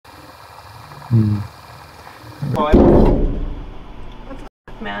Man.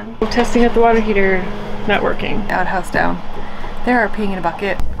 Testing out the water heater, not working. Outhouse down. There are peeing in a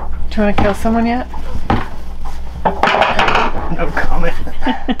bucket. Do you want to kill someone yet? No comment.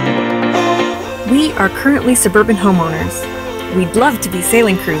 We are currently suburban homeowners. We'd love to be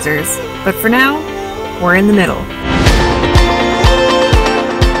sailing cruisers, but for now, we're in the middle.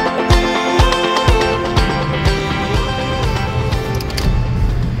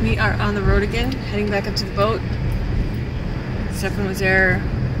 We are on the road again, heading back up to the boat. Stefan was there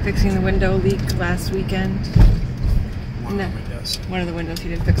fixing the window leak last weekend. One of the windows, he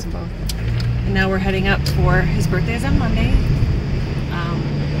didn't fix them both. And now we're heading up for his birthday is on Monday.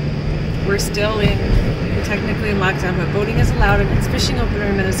 We're still technically in lockdown, but boating is allowed, and it's fishing opener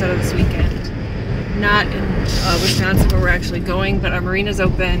in Minnesota this weekend. Not in Wisconsin where we're actually going, but our marina's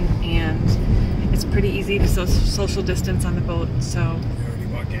open and it's pretty easy to social distance on the boat. So We already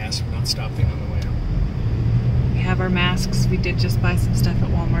bought gas, we're not stopping on the way out. we have our masks. We did just buy some stuff at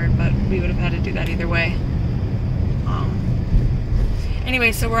Walmart, but we would have had to do that either way.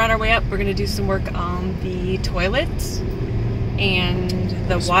 Anyway, so we're on our way up. We're going to do some work on the toilet and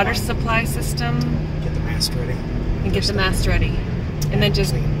the water supply system. Get the mast ready. And get the mast ready. And then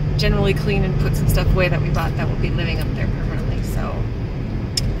just generally clean and put some stuff away that we bought that will be living up there permanently. So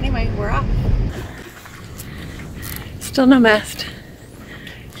anyway, we're off. Still no mast.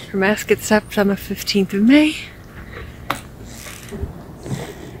 Our mast gets up on the 15th of May.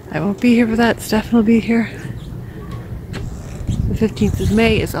 I won't be here for that. Stefan will be here. The 15th of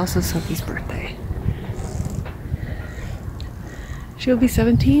May is also Sophie's birthday. She'll be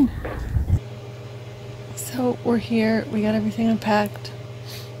 17. So we're here. We got everything unpacked.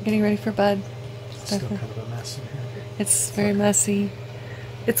 Getting ready for bed. Still kind of a mess in here. It's very messy.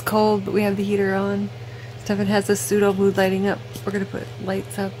 It's cold, but we have the heater on. Stefan has a pseudo mood lighting up. We're gonna put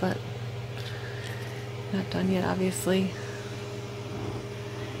lights up, but not done yet, obviously.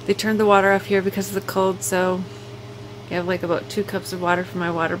 They turned the water off here because of the cold, so I have like about 2 cups of water from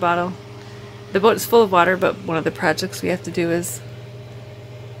my water bottle. The boat is full of water, but one of the projects we have to do is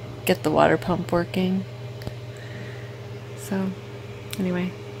get the water pump working. So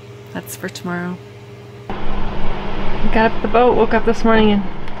anyway, that's for tomorrow. Got up the boat, woke up this morning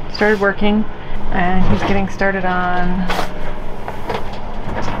and started working, and he's getting started on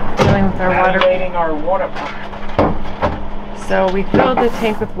dealing with our water pump. So we filled the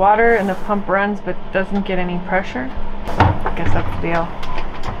tank with water and the pump runs but doesn't get any pressure. I guess that's the deal.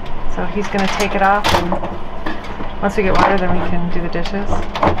 So he's going to take it off, and once we get water then we can do the dishes.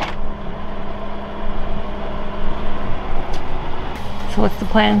 So what's the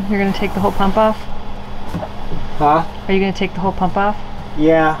plan? You're going to take the whole pump off? Huh? Are you going to take the whole pump off?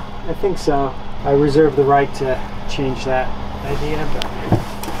 Yeah, I think so. I reserve the right to change that idea, but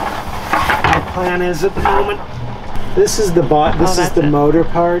my plan is at the moment. This is the motor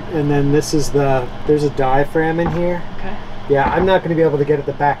part, and then this is there's a diaphragm in here. Okay. Yeah, I'm not going to be able to get at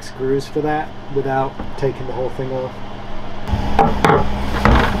the back screws for that without taking the whole thing off.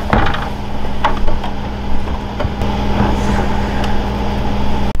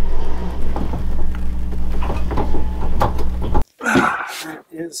 That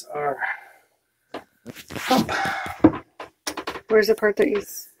is our pump. Where's the part that you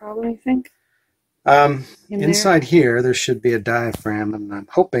problem, you think? Inside here, there should be a diaphragm, and I'm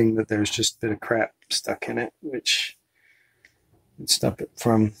hoping that there's just a bit of crap stuck in it, which would stop it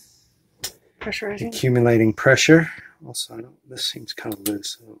from Pressurizing? accumulating pressure. Also, this seems kind of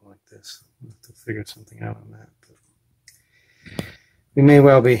loose. I don't like this. I'll have to figure something out on that. But we may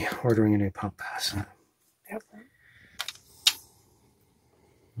well be ordering a new pump. So. Yep.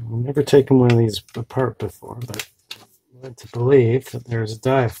 I've never taken one of these apart before, but I'm led to believe that there's a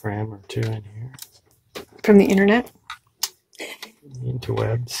diaphragm or two in here. From the internet? The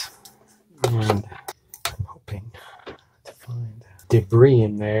interwebs. And I'm hoping to find debris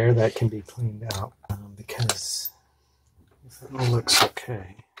in there that can be cleaned out, because if it all looks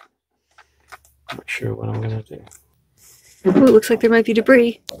okay, I'm not sure what I'm going to do. Ooh, it looks like there might be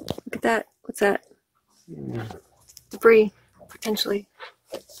debris. Look at that. What's that? Yeah. Debris, potentially.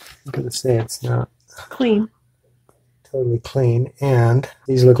 I'm going to say it's not Clean. totally clean, and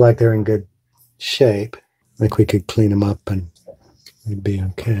these look like they're in good shape. Like we could clean them up and it'd be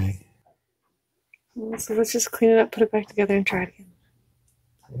okay. So let's just clean it up, put it back together, and try it again.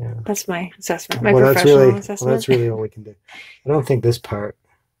 Yeah. That's my assessment. My professional assessment. Well, that's really all we can do. I don't think this part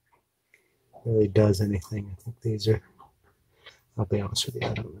really does anything. I think these are, I'll be honest with you,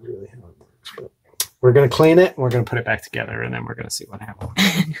 I don't know really how it works. But we're going to clean it, and we're going to put it back together, and then we're going to see what happens.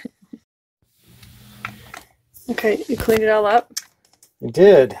 Okay, you cleaned it all up? I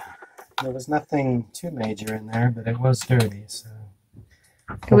did. there was nothing too major in there, but it was dirty, so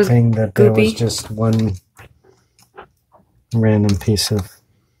It was hoping that there was goopy. just one random piece of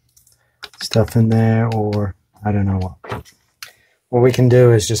stuff in there, or I don't know what. What we can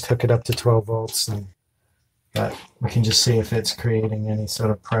do is just hook it up to 12 volts, and but we can just see if it's creating any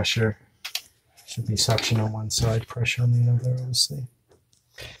sort of pressure. Should be suction on one side, pressure on the other, obviously.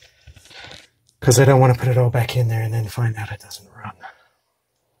 Because I don't want to put it all back in there and then find out it doesn't run.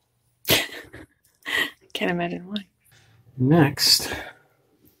 Can't imagine why. Next,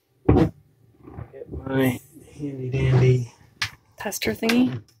 get my handy dandy Tester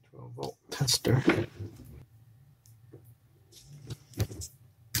thingy. 12 volt tester. It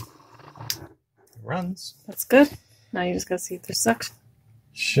runs. That's good. Now you just gotta see if there's suction.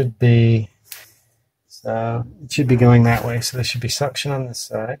 Should be, so it should be going that way. So there should be suction on this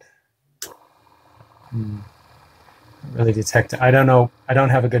side. Really detect it. I don't know. I don't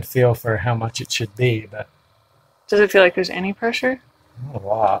have a good feel for how much it should be, but Does it feel like there's any pressure? not a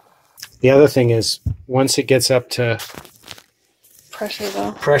lot. The other thing is, once it gets up to Pressure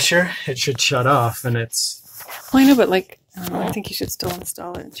though. pressure, it should shut off, and it's. Well, I know, but like, I don't know. I think you should still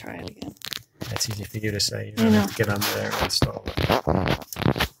install it and try it again. That's easy for you to say. You don't have to get under there and install it.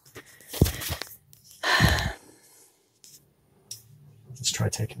 Just try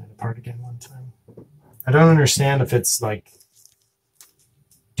taking it apart again one time. I don't understand if it's like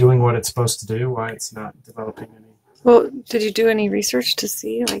doing what it's supposed to do, why it's not developing any. Well, did you do any research to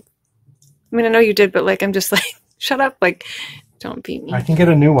see? Like, I mean, I know you did, but like, I'm just like, shut up. Like, don't beat me. I can get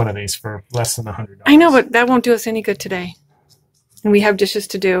a new one of these for less than $100. I know, but that won't do us any good today. And we have dishes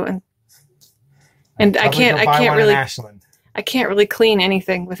to do, and I can't really clean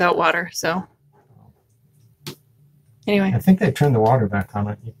anything without water. So anyway, I think they've turned the water back on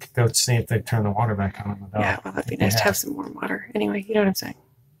it. You could go see if they've turned the water back on it. yeah, well, that'd be nice to have some warm water. Anyway, you know what I'm saying.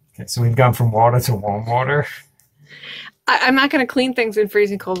 Okay, so we've gone from water to warm water. I'm not going to clean things in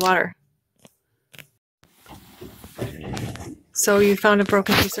freezing cold water. So you found a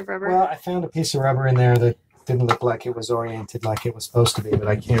broken piece of rubber? Well, I found a piece of rubber in there that didn't look like it was oriented like it was supposed to be, but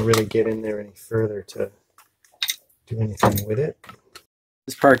I can't really get in there any further to do anything with it.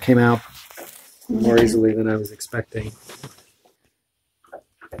 This part came out more easily than I was expecting.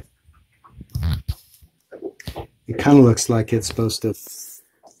 It kind of looks like it's supposed to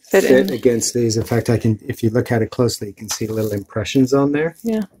fit against these. In fact, if you look at it closely, you can see little impressions on there.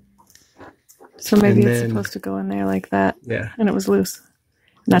 Yeah. So maybe it's supposed to go in there like that. Yeah. And it was loose.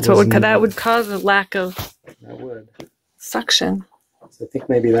 And that's that would cause a lack of suction. So I think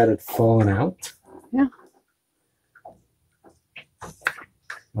maybe that had fallen out. Yeah.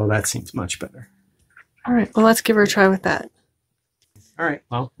 Well, that seems much better. All right. Well, let's give her a try with that. All right.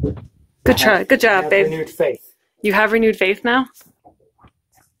 Well. Good try. Good job, babe. Renewed faith. You have renewed faith now?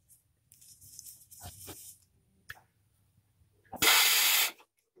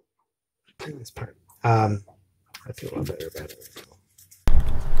 This part. I feel a lot better about it.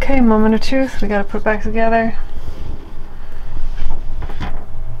 Okay, moment of truth. We got to put it back together.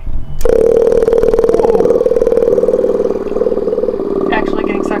 Actually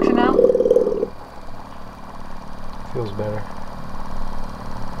getting suction now? Feels better.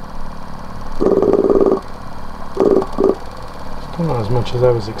 Still not as much as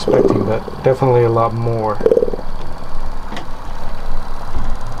I was expecting, but definitely a lot more.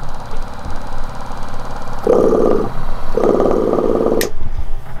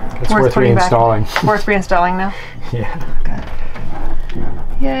 It's worth reinstalling. Worth reinstalling now? Yeah. Okay.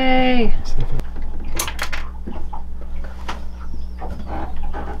 Yay!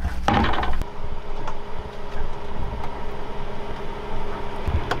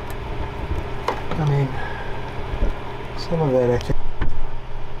 I mean, some of that I think.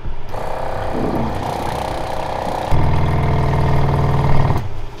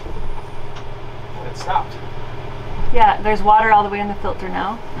 It stopped. Yeah, there's water all the way in the filter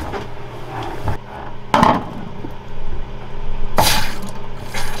now.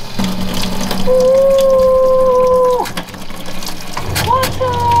 Ooh!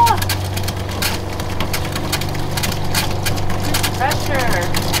 Water! Pressure.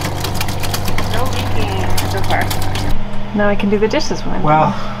 No leaking so far. Now I can do the dishes when I'm Well,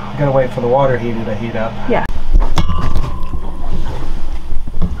 we gotta wait for the water heater to heat up. Yeah.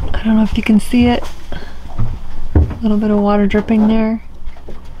 I don't know if you can see it. A little bit of water dripping there.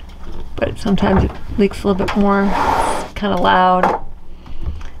 But sometimes it leaks a little bit more. It's kind of loud.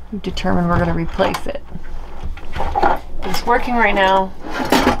 We've determined we're going to replace it. It's working right now.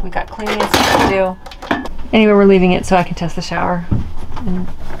 We got cleaning and stuff to do. Anyway, we're leaving it so I can test the shower and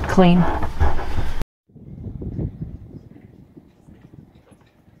clean.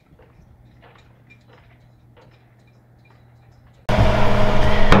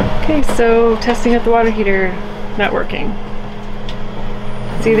 Okay, so testing out the water heater, not working.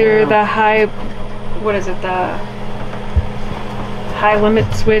 It's either the high, what is it, the high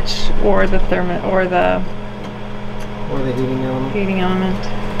limit switch or the heating element. heating element.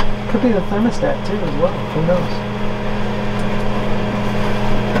 Could be the thermostat too as well. Who knows?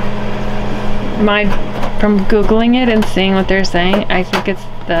 From Googling it and seeing what they're saying, I think it's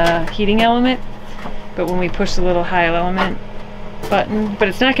the heating element, but when we push the little high element button, but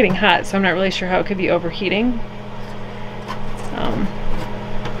it's not getting hot, so I'm not really sure how it could be overheating.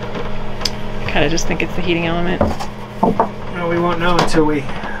 I kind of just think it's the heating element. Well, we won't know until we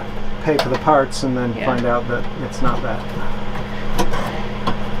pay for the parts and then find out that it's not that.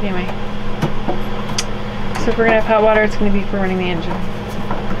 Anyway, so if we're gonna have hot water, it's gonna be for running the engine.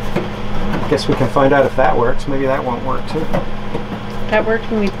 Guess we can find out if that works. Maybe that won't work too. That worked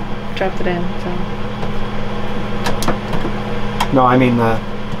when we dropped it in, so. No, I mean the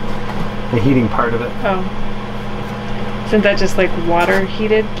heating part of it. Oh. Isn't that just like water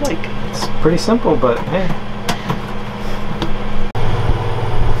heated? Like, it's pretty simple, but hey.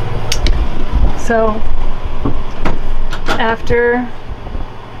 So, after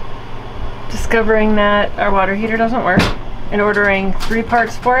discovering that our water heater doesn't work and ordering 3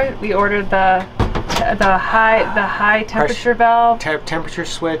 parts for it, we ordered the high temperature valve, temperature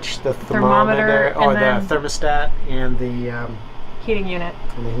switch, the thermometer, or the thermostat, and the heating unit.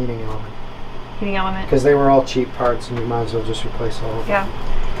 And the heating element. Heating element. Because they were all cheap parts, and you might as well just replace all of them. Yeah.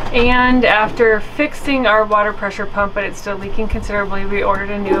 And after fixing our water pressure pump, but it's still leaking considerably, we ordered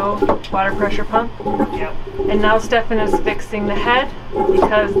a new water pressure pump. Yep. And now Stefan is fixing the head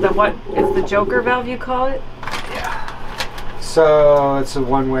because what is the joker valve you call it? Yeah. So it's a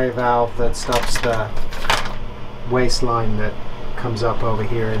one-way valve that stops the waste line that comes up over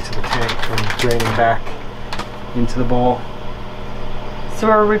here into the tank from draining back into the bowl.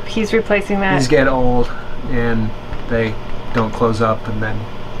 So he's replacing that. These get old and they don't close up and then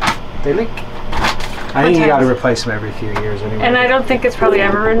they leak. I think you got to replace them every few years anyway. And I don't think it's probably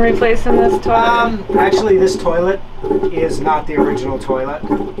ever been replaced in this toilet. Actually, this toilet is not the original toilet.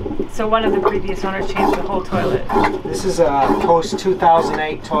 So one of the previous owners changed the whole toilet. This is a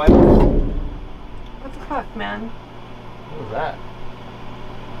post-2008 toilet. What the fuck, man? What was that?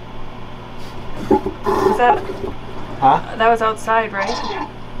 Was that... Huh? That was outside, right? Yeah,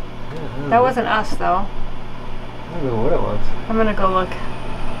 that wasn't us, though. I don't know what it was. I'm gonna go look.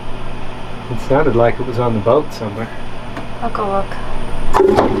 It sounded like it was on the boat somewhere. I'll go look.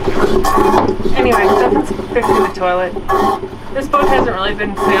 Anyway, Stefan's fixing the toilet. This boat hasn't really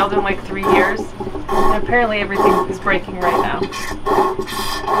been sailed in like 3 years. And apparently everything is breaking right now.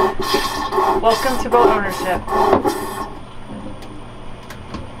 Welcome to boat ownership.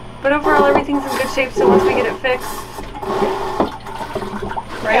 But overall everything's in good shape, so once we get it fixed...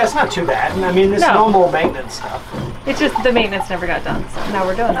 Right? Yeah, it's not too bad. I mean, it's normal maintenance stuff. It's just the maintenance never got done, so now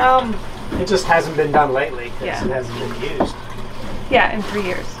we're doing it. It just hasn't been done lately because Yeah. it hasn't been used. Yeah, in 3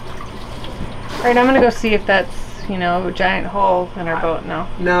 years. Alright, I'm gonna go see if that's, you know, a giant hole in our boat now.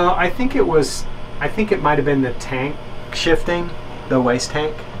 No, I think it was, I think it might have been the tank shifting, the waste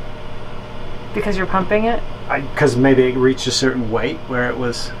tank. Because you're pumping it? Because maybe it reached a certain weight where it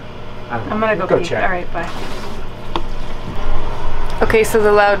was, I don't know. I'm gonna go check. Alright, bye. Okay, so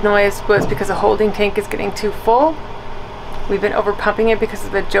the loud noise was because the holding tank is getting too full. We've been over pumping it because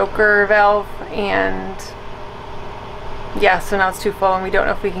of the joker valve, and yeah, so now it's too full and we don't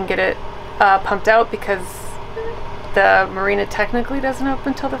know if we can get it pumped out because the marina technically doesn't open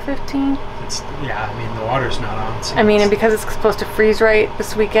until the 15th. Yeah, I mean the water's not on. So I mean, and because it's supposed to freeze right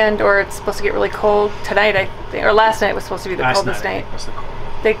this weekend, or it's supposed to get really cold tonight, or last night was supposed to be the coldest night.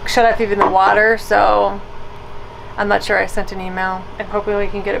 They shut off even the water, so I'm not sure. I sent an email. I'm hoping we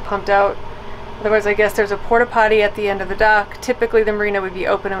can get it pumped out. Otherwise, I guess there's a porta potty at the end of the dock. Typically, the marina would be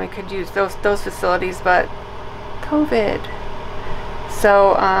open and we could use those facilities, but COVID.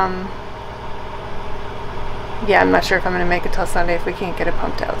 So, yeah, I'm not sure if I'm going to make it till Sunday if we can't get it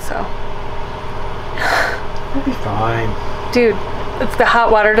pumped out, so. We'll be fine. Dude, if the hot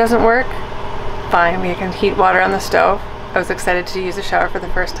water doesn't work, fine, we can heat water on the stove. I was excited to use the shower for the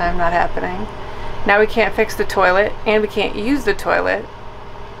first time, not happening. Now we can't fix the toilet, and we can't use the toilet.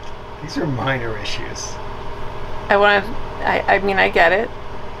 These are minor issues. I mean, I get it.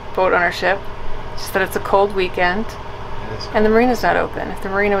 Boat ownership. It's just that it's a cold weekend. And the marina's not open. If the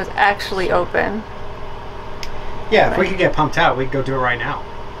marina was actually open... Yeah, if we could get pumped out, we could go do it right now.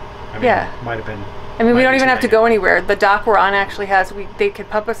 I mean, yeah. Might have been... I mean, we don't even have to go anywhere. The dock we're on actually has... They could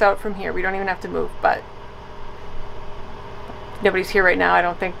pump us out from here. We don't even have to move, but... Nobody's here right now, I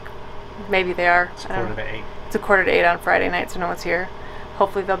don't think. Maybe they are. It's 7:45. It's 7:45 on Friday night, so no one's here.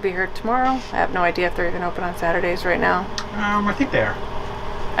 Hopefully they'll be here tomorrow. I have no idea if they're even open on Saturdays right now. I think they are.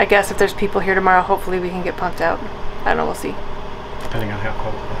 I guess if there's people here tomorrow, hopefully we can get pumped out. I don't know, we'll see. Depending on how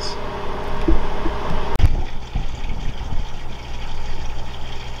cold it is.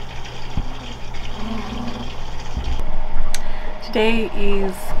 Today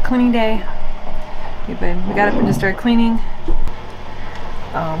is cleaning day. We got up and just started cleaning.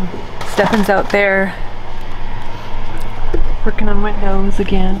 Stefan's out there working on windows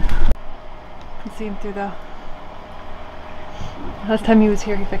again. You can see him through the... Last time he was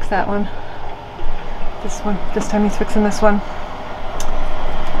here, he fixed that one. This one. This time he's fixing this one.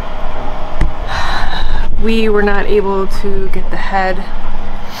 We were not able to get the head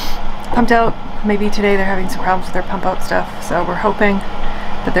pumped out. Maybe today they're having some problems with their pump out stuff, so we're hoping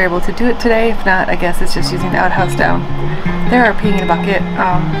that they're able to do it today. If not, I guess it's just using the outhouse down. They are peeing in a bucket.